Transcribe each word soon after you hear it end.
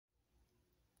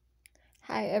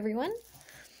Hi, everyone.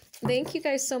 Thank you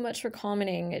guys so much for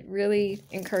commenting. It really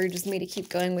encourages me to keep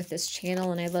going with this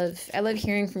channel, and I love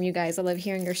hearing from you guys. I love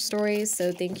hearing your stories,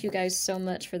 so thank you guys so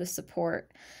much for the support.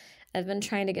 I've been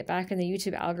trying to get back in the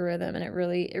YouTube algorithm, and it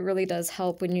really does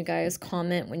help when you guys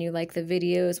comment, when you like the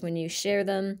videos, when you share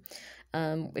them,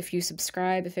 if you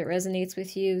subscribe, if it resonates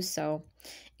with you. So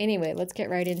anyway, let's get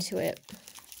right into it.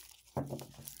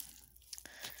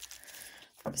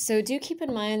 So do keep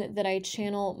in mind that I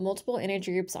channel multiple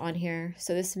energy groups on here.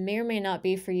 So this may or may not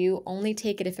be for you. Only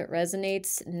take it if it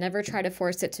resonates. Never try to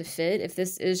force it to fit. If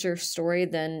this is your story,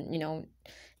 then,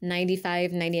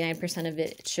 95, 99% of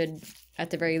it should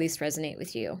at the very least resonate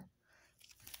with you.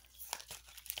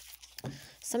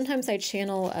 Sometimes I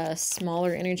channel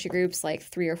smaller energy groups, like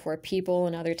 3 or 4 people,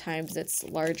 and other times it's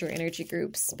larger energy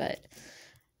groups. But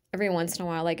every once in a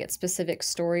while I get specific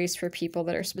stories for people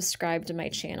that are subscribed to my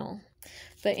channel.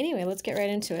 But anyway, let's get right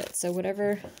into it. So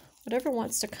whatever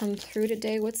wants to come through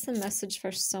today, what's the message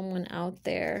for someone out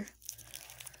there?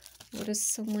 What does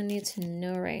someone need to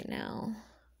know right now?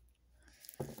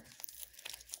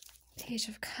 Page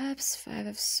of Cups, 5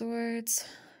 of Swords,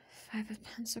 5 of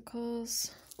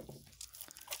Pentacles.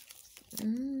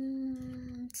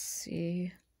 Let's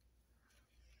see.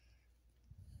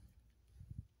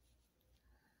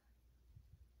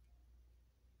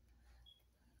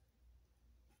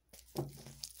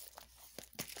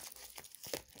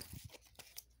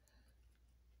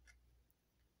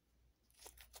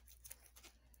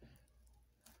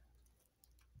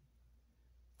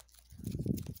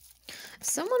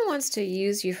 Someone wants to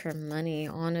use you for money,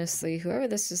 honestly. Whoever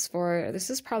this is for, this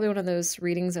is probably one of those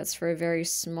readings that's for a very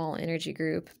small energy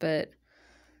group, but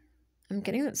I'm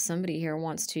getting that somebody here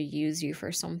wants to use you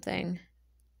for something.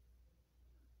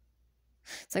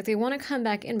 It's like they want to come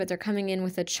back in, but they're coming in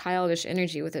with a childish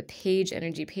energy, with a page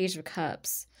energy, Page of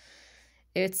Cups.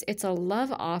 It's a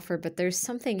love offer, but there's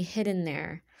something hidden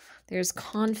there. There's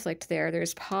conflict there.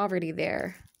 There's poverty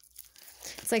there.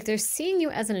 It's like they're seeing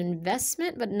you as an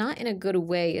investment, but not in a good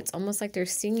way. It's almost like they're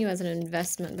seeing you as an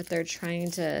investment, but they're trying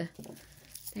to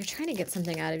get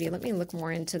something out of you. Let me look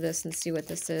more into this and see what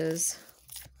this is.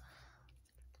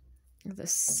 The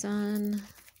Sun.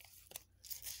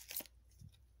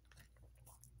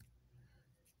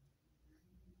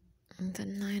 And the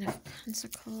 9 of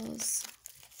Pentacles.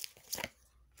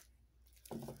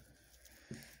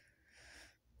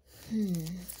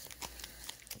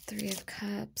 3 of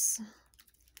Cups.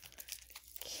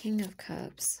 King of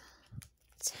Cups,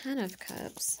 10 of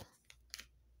Cups,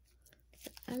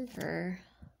 the Emperor.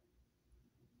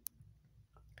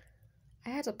 I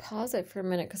had to pause it for a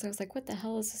minute because I was like, what the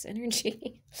hell is this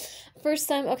energy? For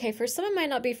some, okay, for some it might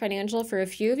not be financial. For a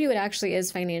few of you, it actually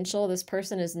is financial. This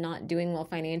person is not doing well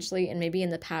financially, and maybe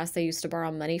in the past they used to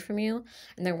borrow money from you,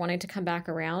 and they're wanting to come back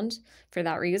around for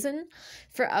that reason.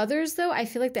 For others, though, I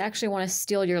feel like they actually want to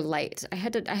steal your light. I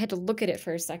had to look at it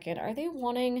for a second. Are they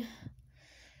wanting...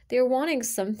 They're wanting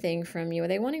something from you. Are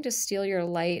they wanting to steal your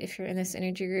light if you're in this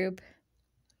energy group?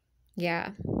 Yeah.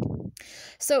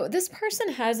 So this person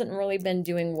hasn't really been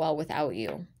doing well without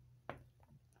you.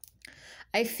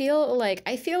 I feel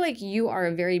like you are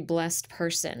a very blessed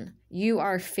person. You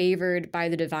are favored by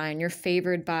the divine. You're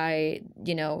favored by,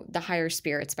 the higher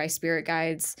spirits, by spirit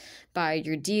guides, by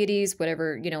your deities,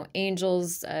 whatever,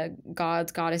 angels,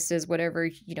 gods, goddesses, whatever,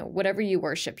 whatever you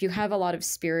worship. You have a lot of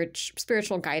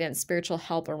spiritual guidance, spiritual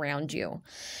help around you.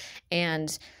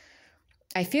 And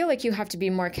I feel like you have to be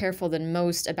more careful than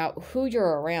most about who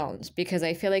you're around, because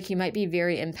I feel like you might be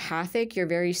very empathic. You're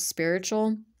very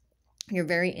spiritual. You're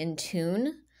very in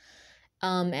tune.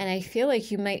 And I feel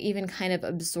like you might even kind of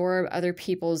absorb other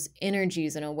people's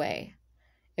energies in a way.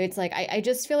 It's like, I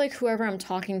just feel like whoever I'm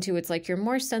talking to, it's like you're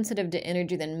more sensitive to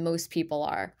energy than most people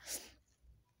are.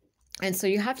 And so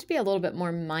you have to be a little bit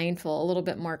more mindful, a little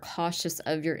bit more cautious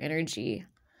of your energy.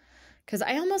 Because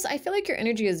I feel like your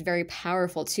energy is very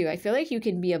powerful too. I feel like you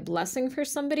can be a blessing for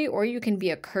somebody, or you can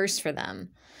be a curse for them.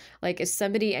 Like if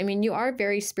somebody, you are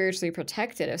very spiritually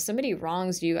protected. If somebody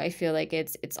wrongs you, I feel like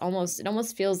it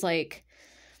almost feels like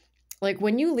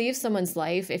when you leave someone's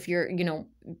life, if you're,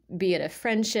 be it a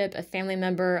friendship, a family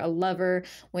member, a lover,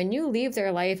 when you leave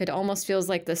their life, it almost feels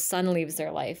like the sun leaves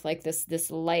their life, like this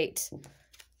light.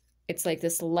 It's like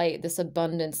this light, this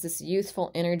abundance, this youthful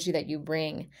energy that you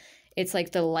bring. It's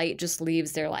like the light just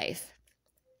leaves their life.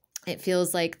 It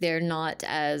feels like they're not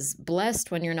as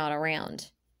blessed when you're not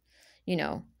around,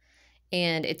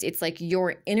 And it's like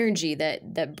your energy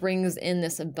that brings in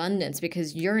this abundance,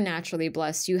 because you're naturally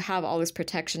blessed. You have all this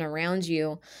protection around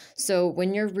you. So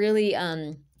when you're really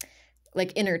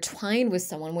like intertwined with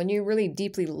someone, when you really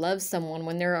deeply love someone,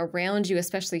 when they're around you,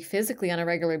 especially physically on a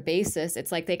regular basis,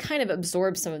 it's like they kind of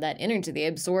absorb some of that energy. They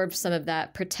absorb some of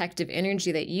that protective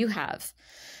energy that you have,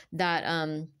 that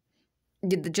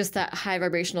just that high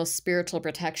vibrational spiritual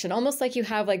protection, almost like you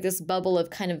have like this bubble of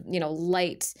kind of,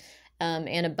 light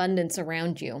and abundance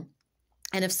around you.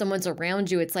 And if someone's around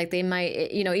you, it's like they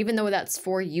might, even though that's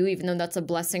for you, even though that's a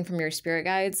blessing from your spirit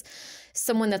guides,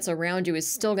 someone that's around you is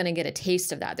still going to get a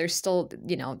taste of that. There's still,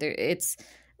 it's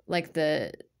like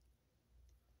I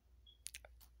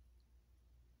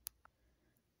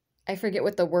forget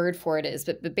what the word for it is,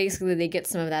 but basically they get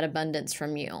some of that abundance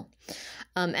from you.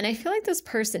 And I feel like this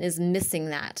person is missing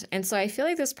that. And so I feel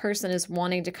like this person is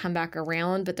wanting to come back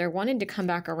around, but they're wanting to come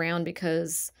back around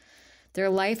because their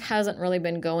life hasn't really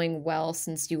been going well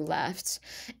since you left.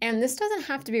 And this doesn't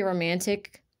have to be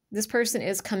romantic. This person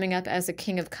is coming up as a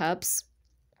King of Cups,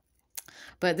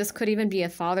 but this could even be a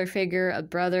father figure, a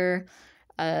brother,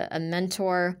 a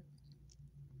mentor.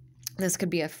 This could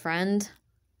be a friend.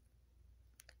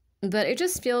 But it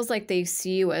just feels like they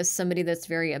see you as somebody that's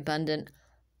very abundant.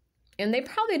 And they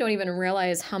probably don't even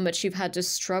realize how much you've had to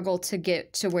struggle to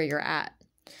get to where you're at.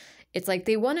 It's like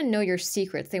they want to know your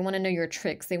secrets. They want to know your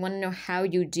tricks. They want to know how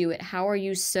you do it. How are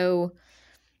you so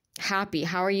happy?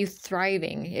 How are you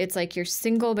thriving? It's like you're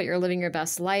single, but you're living your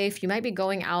best life. You might be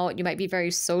going out. You might be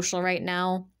very social right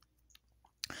now.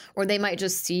 Or they might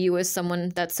just see you as someone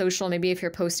that's social. Maybe if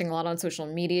you're posting a lot on social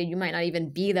media, you might not even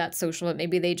be that social, but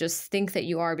maybe they just think that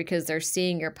you are because they're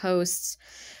seeing your posts.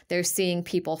 They're seeing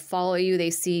people follow you. They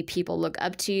see people look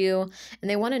up to you,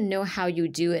 and they want to know how you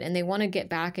do it, and they want to get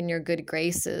back in your good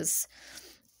graces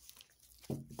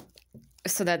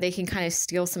so that they can kind of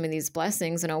steal some of these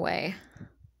blessings in a way.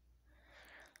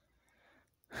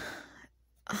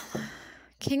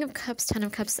 King of Cups, 10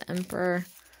 of Cups, Emperor.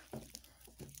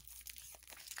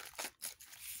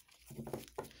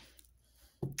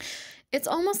 It's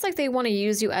almost like they want to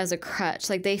use you as a crutch.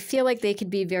 Like they feel like they could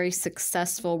be very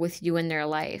successful with you in their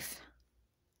life.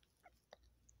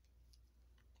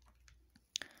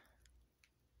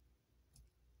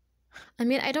 I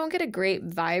mean, I don't get a great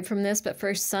vibe from this, but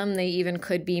for some, they even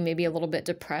could be maybe a little bit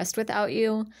depressed without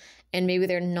you. And maybe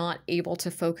they're not able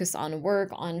to focus on work,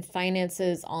 on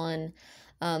finances, on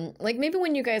like maybe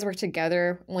when you guys were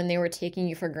together, when they were taking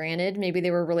you for granted, maybe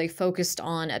they were really focused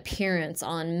on appearance,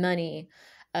 on money,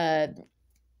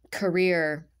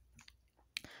 career,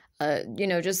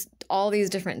 just all these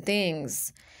different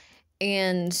things.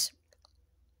 And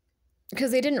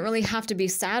because they didn't really have to be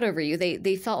sad over you.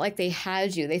 They felt like they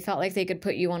had you. They felt like they could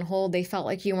put you on hold. They felt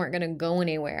like you weren't going to go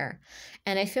anywhere.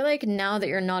 And I feel like now that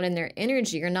you're not in their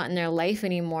energy, you're not in their life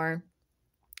anymore,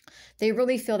 they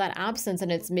really feel that absence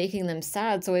and it's making them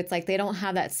sad. So it's like they don't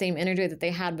have that same energy that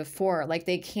they had before. Like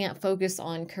they can't focus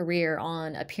on career,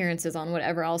 on appearances, on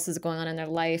whatever else is going on in their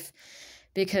life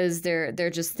because they're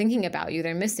just thinking about you.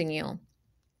 They're missing you.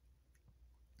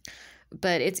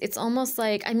 But it's almost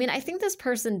like, I mean, I think this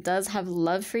person does have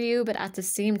love for you, but at the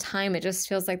same time, it just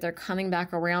feels like they're coming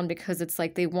back around because it's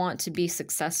like they want to be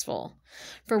successful.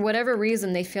 For whatever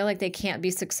reason, they feel like they can't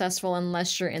be successful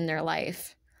unless you're in their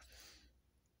life.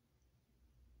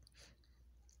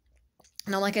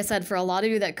 Now, like I said, for a lot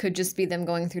of you, that could just be them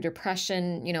going through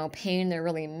depression, pain. They're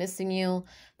really missing you.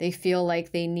 They feel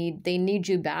like they need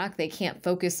you back. They can't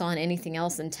focus on anything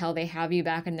else until they have you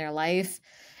back in their life.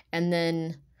 And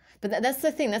then, but that's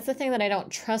the thing. That's the thing that I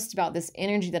don't trust about this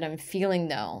energy that I'm feeling,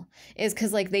 though, is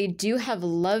because like they do have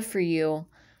love for you,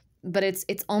 but it's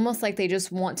almost like they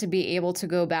just want to be able to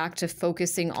go back to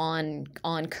focusing on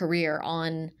career,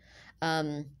 on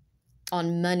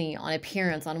money, on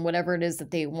appearance, on whatever it is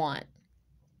that they want.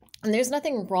 And there's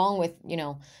nothing wrong with,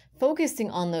 focusing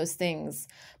on those things,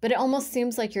 but it almost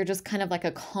seems like you're just kind of like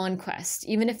a conquest.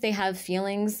 Even if they have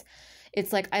feelings,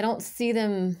 it's like, I don't see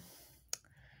them.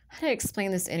 How do I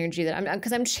explain this energy that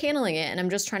because I'm channeling it and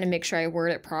I'm just trying to make sure I word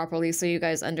it properly so you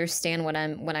guys understand what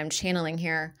I'm channeling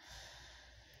here.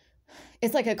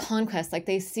 It's like a conquest. Like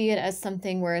they see it as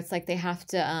something where it's like they have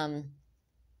to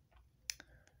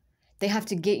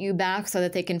get you back so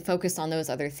that they can focus on those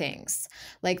other things.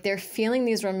 Like they're feeling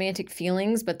these romantic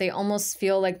feelings, but they almost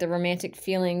feel like the romantic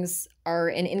feelings are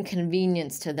an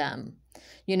inconvenience to them.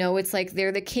 It's like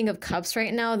they're the King of Cups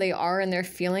right now. They are in their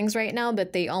feelings right now,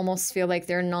 but they almost feel like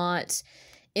they're not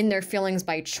in their feelings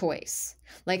by choice.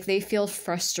 Like they feel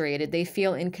frustrated. They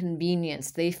feel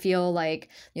inconvenienced. They feel like,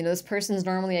 this person's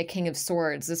normally a King of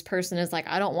Swords. This person is like,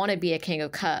 I don't want to be a King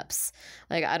of Cups.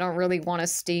 Like, I don't really want to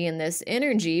stay in this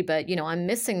energy, but, I'm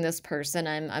missing this person.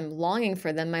 I'm longing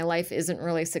for them. My life isn't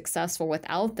really successful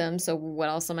without them. So what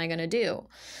else am I going to do?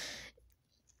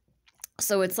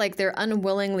 So it's like they're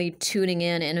unwillingly tuning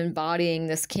in and embodying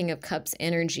this King of Cups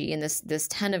energy and this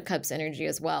Ten of Cups energy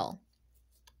as well.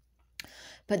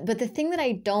 But the thing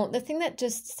that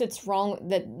just sits wrong,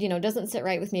 that, you know, doesn't sit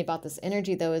right with me about this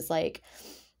energy though, is like,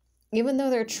 even though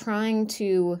they're trying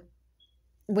to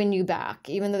win you back,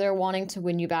 even though they're wanting to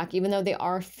win you back, even though they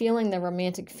are feeling the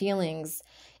romantic feelings,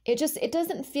 it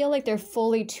doesn't feel like they're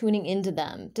fully tuning into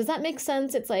them. Does that make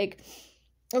sense? It's like,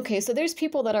 okay, so there's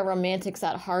people that are romantics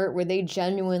at heart, where they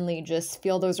genuinely just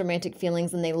feel those romantic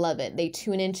feelings and they love it. They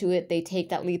tune into it. They take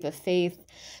that leap of faith.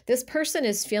 This person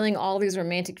is feeling all these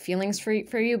romantic feelings for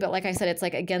you, but like I said, it's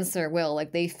like against their will.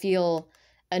 Like they feel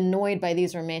annoyed by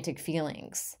these romantic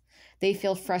feelings. They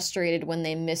feel frustrated when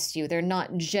they miss you. They're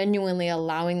not genuinely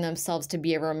allowing themselves to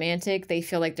be a romantic. They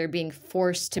feel like they're being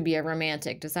forced to be a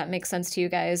romantic. Does that make sense to you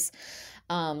guys?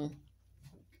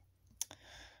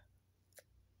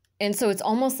 And so it's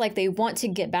almost like they want to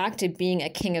get back to being a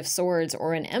King of Swords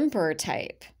or an Emperor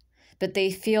type, but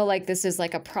they feel like this is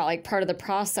like part of the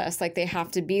process. Like they have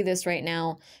to be this right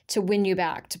now to win you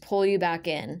back, to pull you back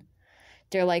in.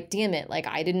 They're like, damn it, like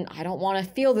I don't want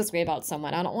to feel this way about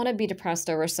someone. I don't want to be depressed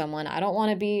over someone. I don't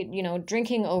want to be, you know,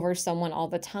 drinking over someone all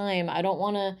the time. I don't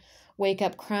want to wake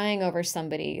up crying over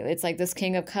somebody. It's like this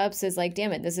King of Cups is like,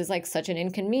 damn it, this is like such an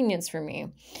inconvenience for me.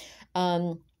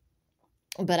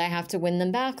 But I have to win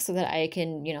them back so that I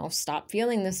can, you know, stop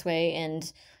feeling this way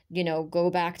and, you know, go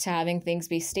back to having things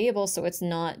be stable, so it's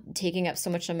not taking up so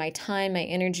much of my time, my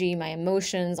energy, my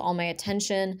emotions, all my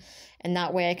attention. And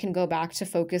that way I can go back to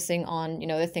focusing on, you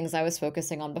know, the things I was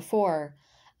focusing on before,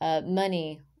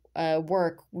 money,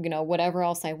 work, you know, whatever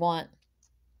else I want.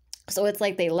 So it's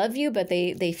like they love you, but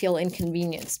they feel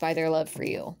inconvenienced by their love for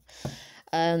you.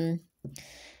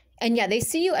 And yeah, they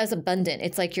see you as abundant.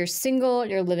 It's like you're single,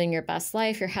 you're living your best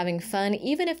life, you're having fun.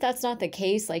 Even if that's not the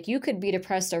case, like you could be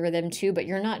depressed over them too, but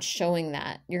you're not showing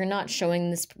that. You're not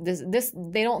showing this,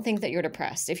 they don't think that you're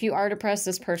depressed. If you are depressed,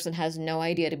 this person has no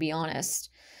idea, to be honest.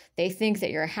 They think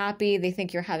that you're happy. They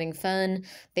think you're having fun.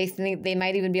 They think they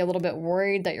might even be a little bit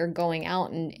worried that you're going out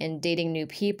and dating new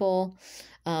people.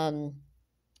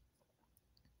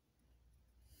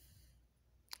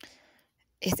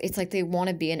 It's like they want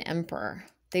to be an emperor.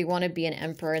 They want to be an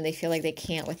emperor and they feel like they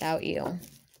can't without you. And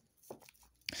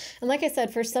like I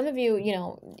said, for some of you, you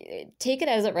know, take it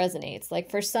as it resonates. Like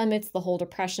for some, it's the whole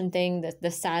depression thing, the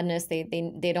sadness.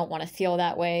 They don't want to feel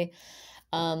that way.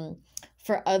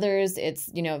 For others,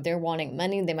 it's, you know, they're wanting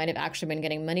money. They might have actually been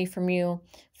getting money from you.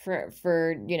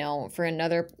 For you know, for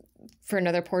another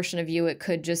portion of you, it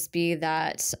could just be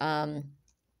that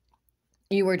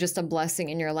you were just a blessing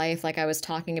in your life. Like I was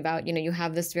talking about, you know, you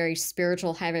have this very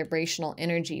spiritual, high vibrational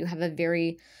energy. You have a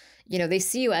very, you know, they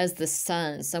see you as the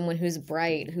sun, someone who's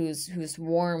bright, who's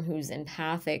warm, who's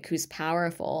empathic, who's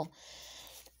powerful.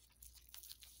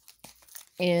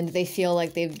 And they feel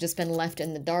like they've just been left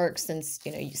in the dark since,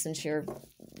 you know, since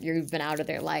you've been out of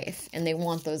their life, and they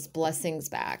want those blessings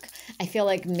back. I feel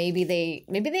like maybe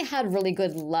they had really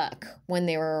good luck when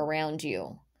they were around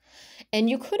you. And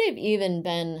you could have even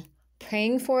been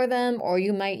praying for them, or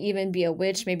you might even be a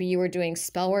witch. Maybe you were doing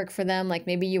spell work for them. Like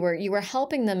maybe you were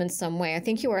helping them in some way. I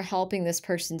think you were helping this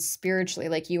person spiritually,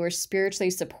 like you were spiritually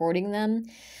supporting them.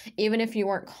 Even if you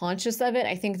weren't conscious of it,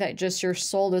 I think that just your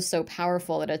soul is so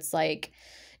powerful that it's like,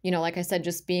 you know, like I said,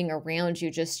 just being around you,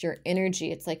 just your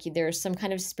energy. It's like there's some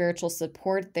kind of spiritual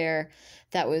support there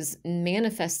that was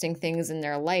manifesting things in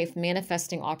their life,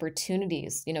 manifesting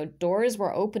opportunities. You know, doors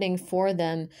were opening for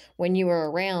them when you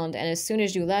were around. And as soon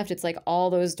as you left, it's like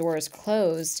all those doors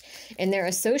closed, and they're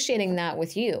associating that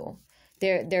with you.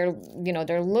 They're you know,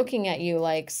 they're looking at you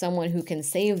like someone who can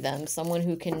save them, someone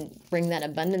who can bring that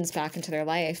abundance back into their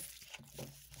life.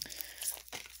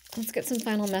 Let's get some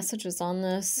final messages on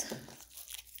this.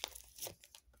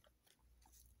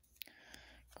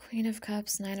 Queen of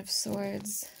Cups, Nine of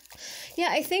Swords. Yeah,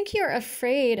 I think you're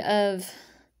afraid of,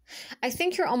 I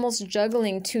think you're almost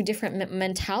juggling two different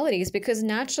mentalities, because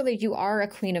naturally you are a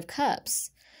Queen of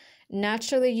Cups.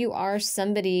 Naturally you are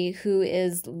somebody who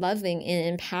is loving and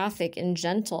empathic and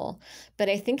gentle. But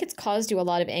I think it's caused you a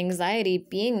lot of anxiety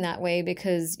being that way,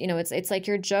 because, you know, it's like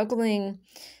you're juggling.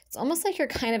 It's almost like you're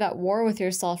kind of at war with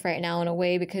yourself right now in a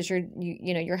way, because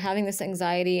you're having this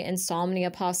anxiety,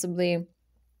 insomnia possibly.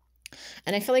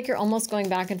 And I feel like you're almost going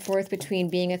back and forth between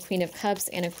being a Queen of Cups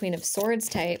and a Queen of Swords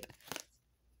type.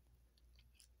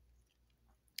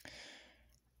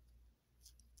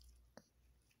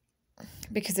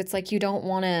 Because it's like you don't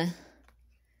want to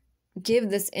give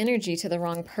this energy to the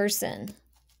wrong person.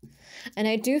 And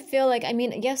I do feel like, I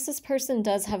mean, yes, this person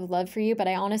does have love for you, but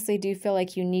I honestly do feel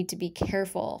like you need to be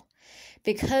careful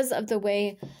because of the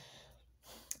way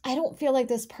I don't feel like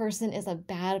this person is a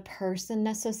bad person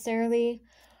necessarily,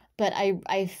 but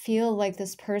I feel like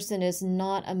this person is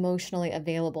not emotionally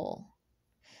available.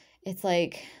 It's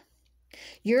like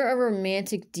you're a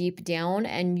romantic deep down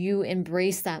and you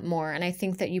embrace that more. And I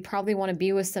think that you probably want to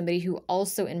be with somebody who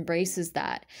also embraces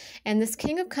that. And this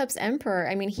King of Cups Emperor,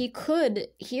 I mean, he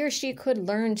or she could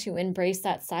learn to embrace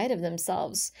that side of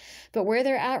themselves. But where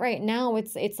they're at right now,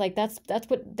 it's like that's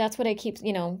what I keep,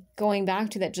 going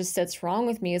back to, that just sits wrong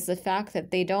with me, is the fact that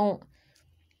they don't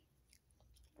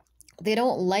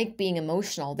like being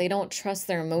emotional. They don't trust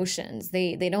their emotions.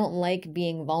 They don't like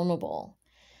being vulnerable.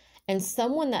 And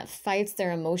someone that fights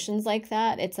their emotions like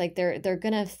that, it's like they're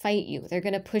going to fight you. They're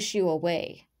going to push you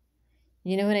away.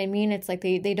 You know what I mean? It's like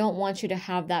they don't want you to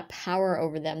have that power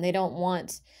over them. They don't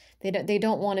want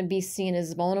to be seen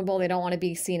as vulnerable. They don't want to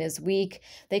be seen as weak.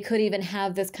 They could even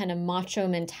have this kind of macho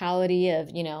mentality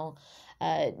of,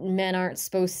 men aren't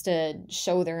supposed to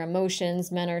show their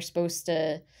emotions. Men are supposed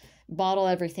to bottle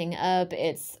everything up.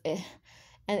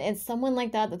 And someone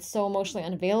like that that's so emotionally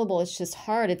unavailable, it's just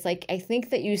hard. It's like, I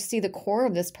think that you see the core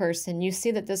of this person. You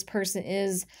see that this person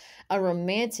is a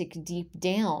romantic deep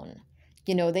down.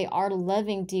 They are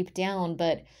loving deep down,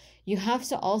 but you have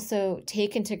to also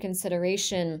take into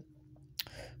consideration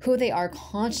who they are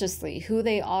consciously, who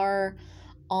they are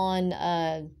on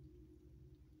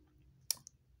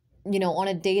on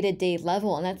a day-to-day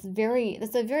level. And that's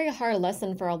a very hard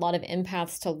lesson for a lot of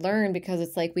empaths to learn, because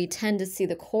it's like we tend to see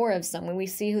the core of someone. We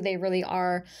see who they really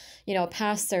are,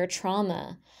 past their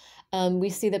trauma. We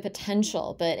see the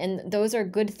potential, and those are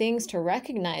good things to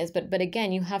recognize. But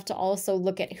again, you have to also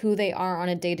look at who they are on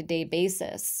a day-to-day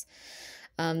basis,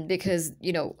 because,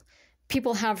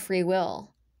 people have free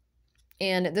will.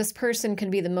 And this person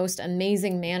could be the most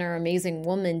amazing man or amazing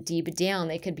woman deep down.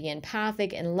 They could be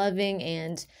empathic and loving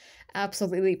and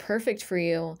absolutely perfect for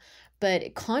you.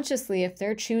 But consciously, if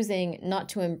they're choosing not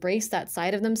to embrace that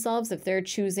side of themselves, if they're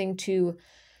choosing to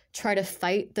try to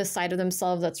fight the side of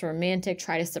themselves that's romantic,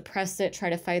 try to suppress it, try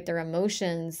to fight their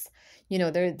emotions,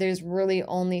 there's really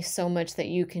only so much that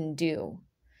you can do.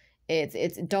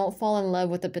 It's don't fall in love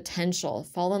with the potential.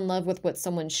 Fall in love with what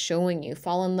someone's showing you.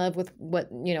 Fall in love with what,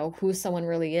 who someone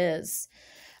really is.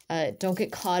 Don't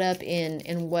get caught up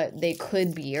in what they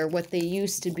could be or what they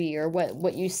used to be or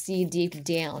what you see deep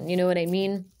down. You know what I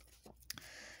mean?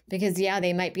 Because, yeah,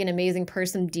 they might be an amazing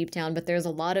person deep down, but there's a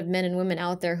lot of men and women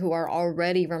out there who are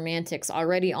already romantics,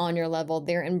 already on your level.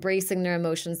 They're embracing their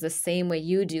emotions the same way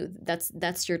you do.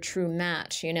 That's your true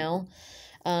match, and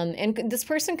this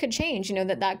person could change,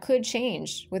 that could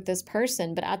change with this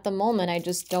person. But at the moment, I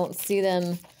just don't see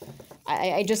them.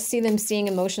 I just see them seeing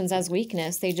emotions as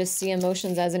weakness. They just see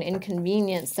emotions as an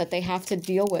inconvenience that they have to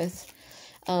deal with.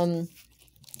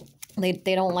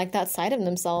 They don't like that side of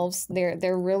themselves.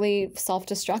 They're really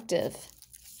self-destructive.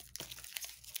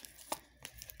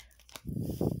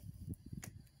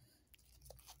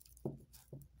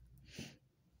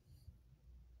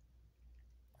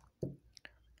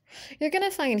 You're going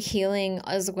to find healing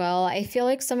as well. I feel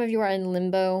like some of you are in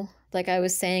limbo. Like I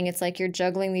was saying, it's like you're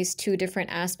juggling these two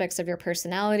different aspects of your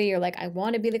personality. You're like, I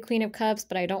want to be the Queen of Cups,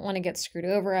 but I don't want to get screwed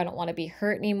over. I don't want to be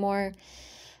hurt anymore.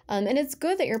 And it's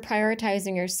good that you're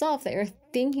prioritizing yourself, that you're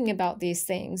thinking about these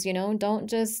things, Don't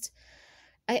just...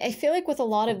 I feel like with a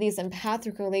lot of these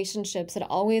empathic relationships, it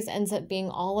always ends up being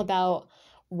all about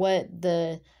what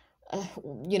the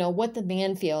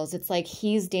man feels. It's like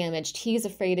he's damaged. He's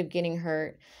afraid of getting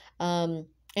hurt. And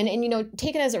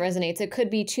take it as it resonates. It could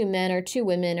be two men or two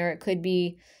women, or it could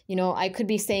be, I could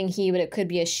be saying he, but it could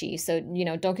be a she. So,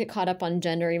 don't get caught up on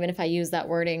gender, even if I use that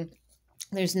wording.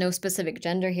 There's no specific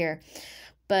gender here.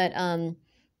 But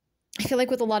I feel like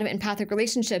with a lot of empathic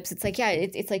relationships, it's like, yeah,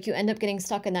 it's like you end up getting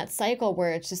stuck in that cycle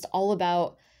where it's just all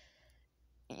about,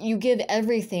 you give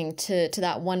everything to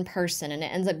that one person, and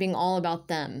it ends up being all about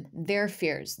them, their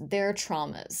fears, their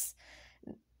traumas,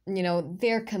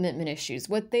 their commitment issues,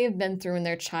 what they've been through in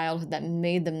their childhood that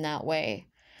made them that way.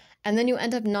 And then you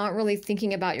end up not really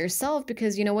thinking about yourself,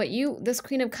 because this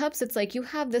Queen of Cups, it's like you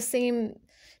have the same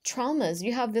traumas,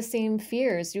 you have the same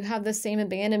fears, you have the same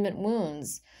abandonment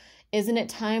wounds. Isn't it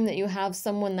time that you have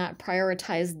someone that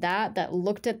prioritized that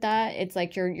looked at that? It's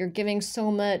like you're giving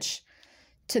so much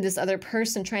to this other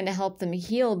person, trying to help them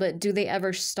heal, but do they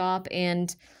ever stop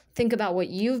and think about what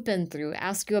you've been through,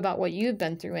 ask you about what you've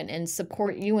been through, and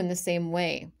support you in the same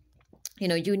way?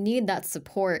 You need that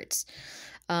support.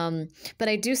 But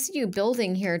I do see you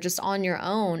building here just on your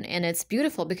own, and it's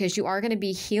beautiful because you are going to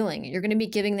be healing. You're going to be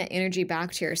giving that energy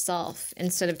back to yourself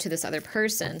instead of to this other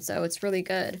person. So it's really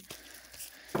good.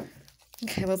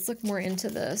 Okay, let's look more into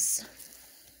this.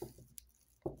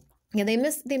 Yeah, they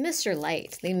miss your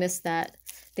light. They miss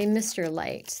your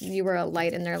light. You were a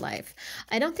light in their life.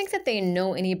 I don't think that they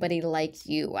know anybody like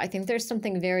you. I think there's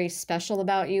something very special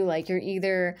about you. Like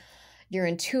you're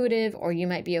intuitive, or you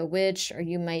might be a witch, or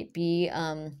you might be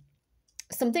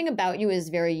something about you is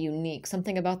very unique.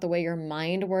 Something about the way your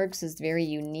mind works is very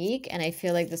unique, and I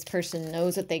feel like this person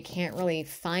knows that they can't really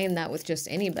find that with just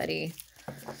anybody.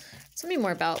 Tell me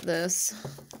more about this.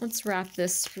 Let's wrap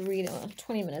this reading.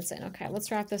 20 minutes in. Okay,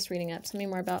 let's wrap this reading up. Tell me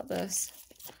more about this.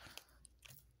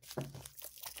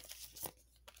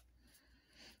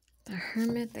 The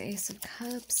Hermit, the Ace of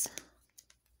Cups,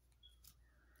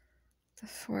 the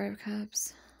Four of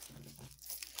Cups.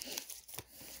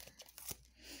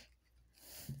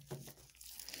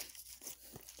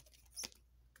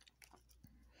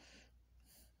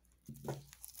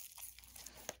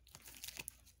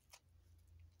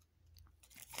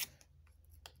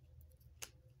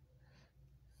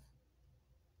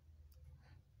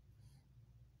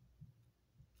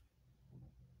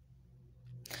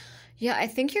 Yeah, I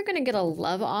think you're going to get a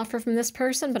love offer from this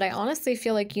person, but I honestly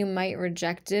feel like you might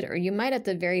reject it, or you might at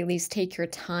the very least take your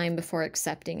time before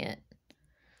accepting it.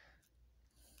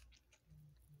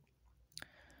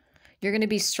 You're going to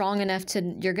be strong enough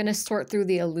you're going to sort through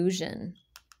the illusion.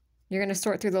 You're going to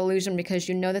sort through the illusion because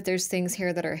you know that there's things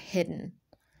here that are hidden.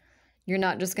 You're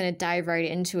not just going to dive right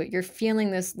into it. You're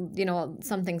feeling this,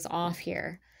 something's off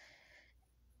here.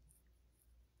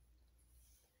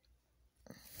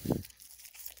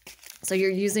 So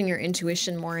you're using your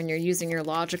intuition more, and you're using your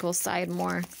logical side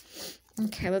more.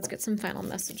 Okay, let's get some final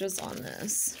messages on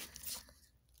this.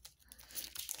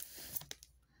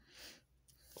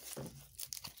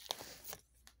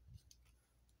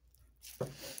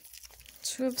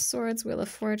 Two of Swords, Wheel of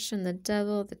Fortune, the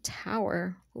Devil, the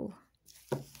Tower. Ooh.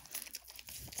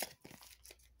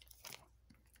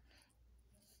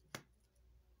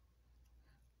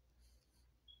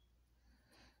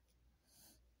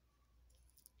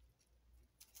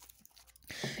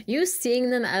 You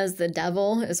seeing them as the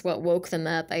devil is what woke them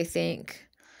up, I think.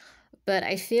 But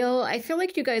I feel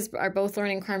like you guys are both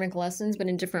learning karmic lessons, but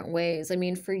in different ways. I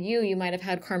mean, for you, you might have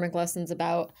had karmic lessons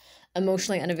about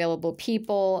emotionally unavailable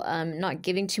people, not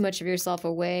giving too much of yourself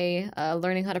away,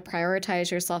 learning how to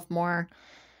prioritize yourself more.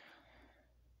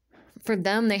 For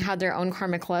them, they had their own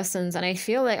karmic lessons, and I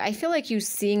feel like you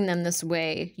seeing them this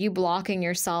way, you blocking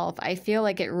yourself, I feel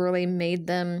like it really made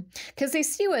them, because they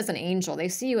see you as an angel, they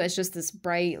see you as just this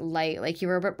bright light, like you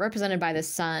were represented by the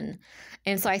sun.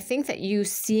 And so I think that you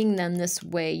seeing them this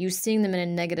way, you seeing them in a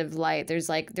negative light, they're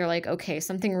like, okay,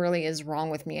 something really is wrong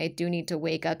with me. I do need to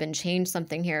wake up and change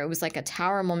something here. It was like a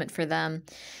tower moment for them,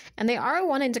 and they are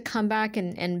wanting to come back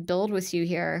and build with you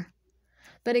here.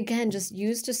 But again, just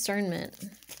use discernment.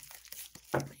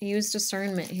 Use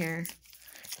discernment here.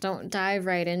 Don't dive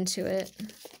right into it.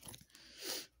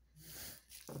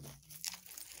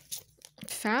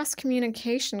 Fast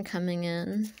communication coming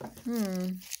in.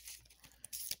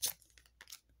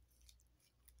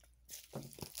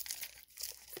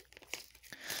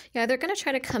 Yeah, they're going to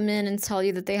try to come in and tell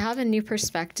you that they have a new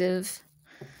perspective.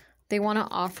 They want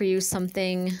to offer you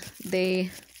something.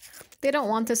 They don't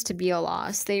want this to be a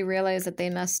loss. They realize that they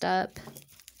messed up.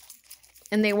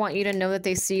 And they want you to know that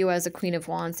they see you as a Queen of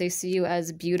Wands. They see you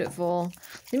as beautiful.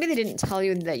 Maybe they didn't tell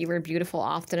you that you were beautiful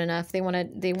often enough. They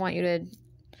want you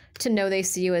to know they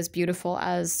see you as beautiful,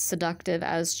 as seductive,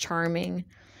 as charming.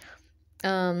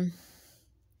 I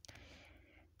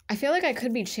feel like I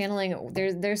could be channeling.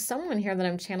 There's someone here that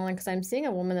I'm channeling, because I'm seeing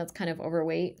a woman that's kind of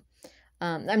overweight.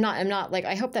 I'm not like,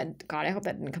 I hope that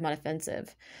didn't come out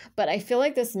offensive. But I feel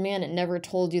like this man never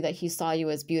told you that he saw you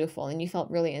as beautiful, and you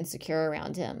felt really insecure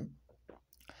around him.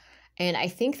 And I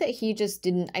think that he just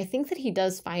didn't, I think that he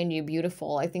does find you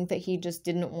beautiful. I think that he just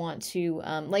didn't want to,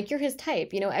 like, you're his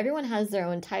type. Everyone has their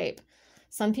own type.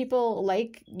 Some people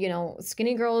like,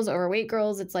 skinny girls, overweight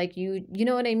girls. It's like, you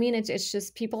know what I mean? It's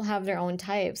just people have their own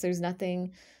types. There's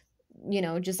nothing,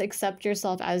 just accept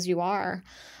yourself as you are.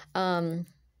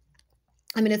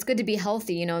 I mean, it's good to be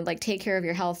healthy, like take care of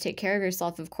your health, take care of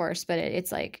yourself, of course. But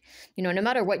it's like, no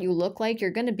matter what you look like,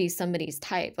 you're going to be somebody's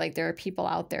type. Like there are people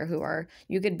out there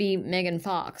you could be Megan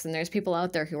Fox, and there's people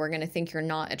out there who are going to think you're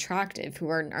not attractive, who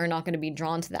are not going to be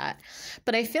drawn to that.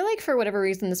 But I feel like for whatever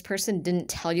reason, this person didn't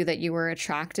tell you that you were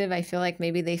attractive. I feel like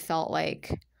maybe they felt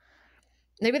like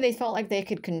they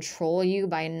could control you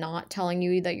by not telling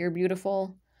you that you're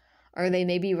beautiful. Or they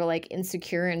maybe were like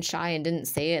insecure and shy and didn't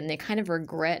say it, and they kind of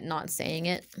regret not saying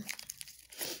it.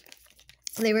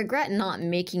 They regret not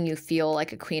making you feel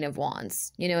like a Queen of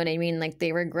Wands. You know what I mean? Like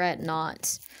they regret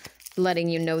not letting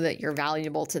you know that you're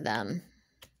valuable to them.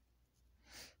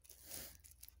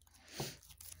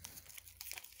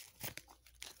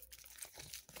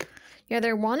 Yeah,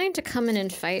 they're wanting to come in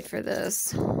and fight for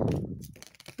this.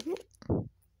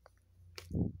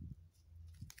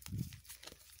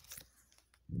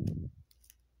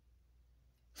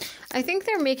 I think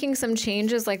they're making some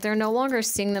changes. Like, they're no longer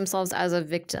seeing themselves as a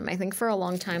victim. I think for a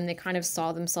long time they kind of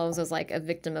saw themselves as like a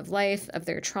victim of life, of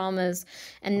their traumas,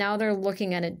 and now they're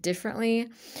looking at it differently.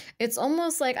 It's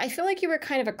almost like, I feel like you were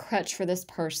kind of a crutch for this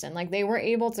person. Like, they were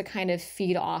able to kind of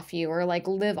feed off you or like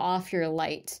live off your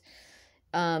light.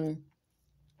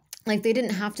 Like, they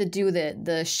didn't have to do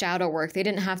the shadow work. They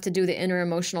didn't have to do the inner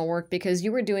emotional work because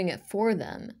you were doing it for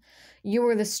them. You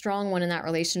were the strong one in that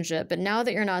relationship. But now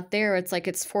that you're not there, it's like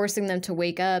it's forcing them to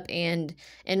wake up and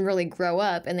really grow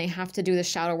up, and they have to do the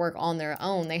shadow work on their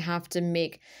own. They have to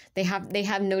they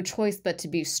have no choice but to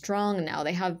be strong now.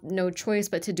 They have no choice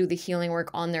but to do the healing work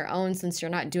on their own since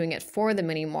you're not doing it for them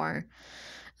anymore.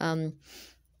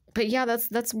 But yeah,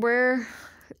 that's where,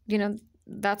 you know,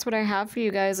 that's what I have for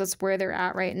you guys. That's where they're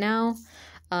at right now.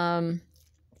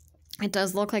 It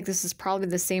does look like this is probably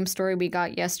the same story we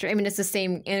got yesterday. I mean, it's the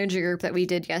same energy group that we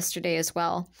did yesterday as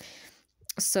well.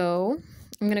 So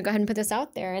I'm going to go ahead and put this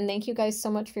out there. And thank you guys so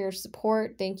much for your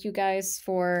support. Thank you guys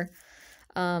for,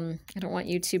 I don't want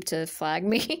YouTube to flag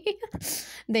me.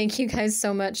 Thank you guys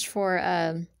so much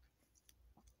for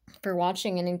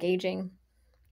watching and engaging.